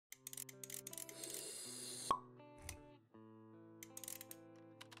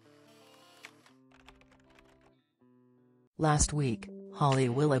Last week, Holly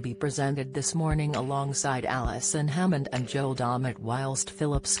Willoughby presented This Morning alongside Alison Hammond and Joe Dommett whilst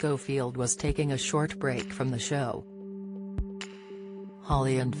Phillip Schofield was taking a short break from the show.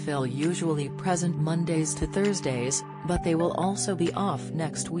 Holly and Phil usually present Mondays to Thursdays, but they will also be off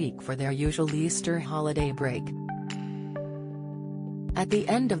next week for their usual Easter holiday break. At the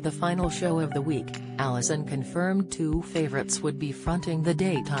end of the final show of the week, Alison confirmed two favourites would be fronting the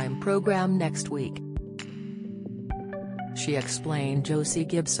daytime programme next week. She explained Josie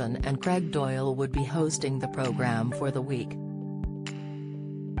Gibson and Craig Doyle would be hosting the programme for the week.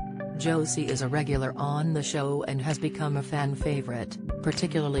 Josie is a regular on the show and has become a fan favourite,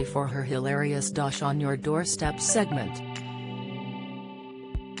 particularly for her hilarious "Dosh on Your Doorstep" segment.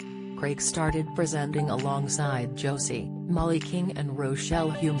 Craig started presenting alongside Josie, Molly King and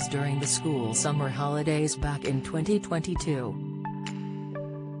Rochelle Humes during the school summer holidays back in 2022.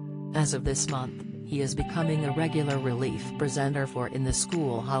 As of this month, he is becoming a regular relief presenter for In the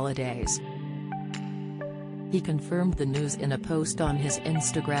School Holidays. He confirmed the news in a post on his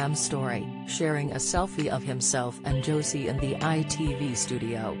Instagram story, sharing a selfie of himself and Josie in the ITV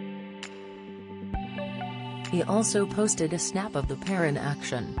studio. He also posted a snap of the pair in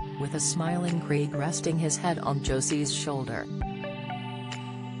action, with a smiling Craig resting his head on Josie's shoulder.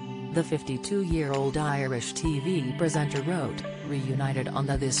 The 52-year-old Irish TV presenter wrote, "Reunited on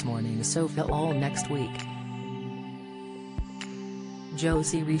the This Morning sofa all next week."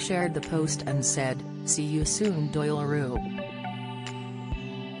 Josie reshared the post and said, "See you soon Doyle-aroo."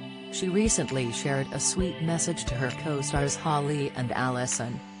 She recently shared a sweet message to her co-stars Holly and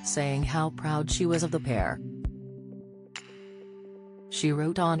Alison, saying how proud she was of the pair. She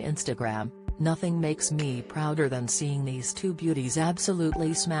wrote on Instagram, "Nothing makes me prouder than seeing these two beauties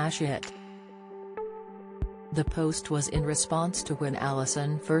absolutely smash it." The post was in response to when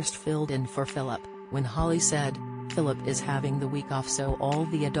Alison first filled in for Phillip, when Holly said, "Phillip is having the week off so all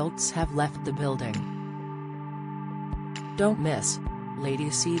the adults have left the building. Don't miss.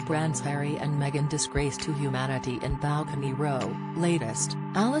 Lady C. Brands Harry and Meghan disgrace to humanity in Balcony Row." Latest,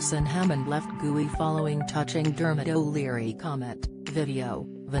 Alison Hammond left gooey following touching Dermot O'Leary comment. Video,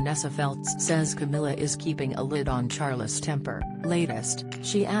 Vanessa Feltz says Camilla is keeping a lid on Charles' temper. Latest,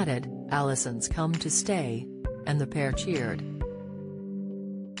 she added, "Alison's come to stay," and the pair cheered.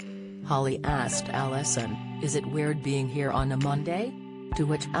 Holly asked Alison, "Is it weird being here on a Monday?" To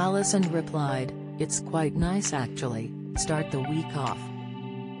which Alison replied, "It's quite nice actually, start the week off."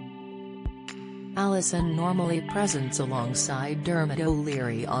 Alison normally presents alongside Dermot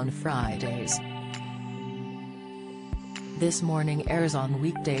O'Leary on Fridays. This Morning airs on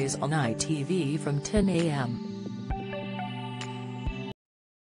weekdays on ITV from 10 a.m.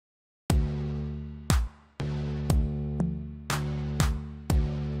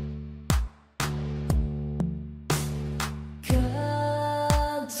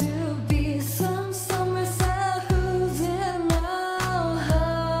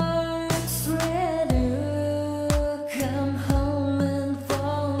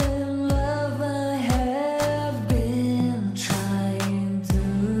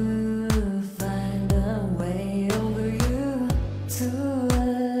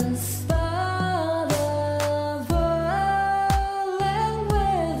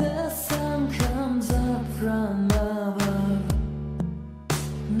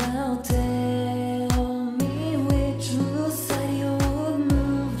 Now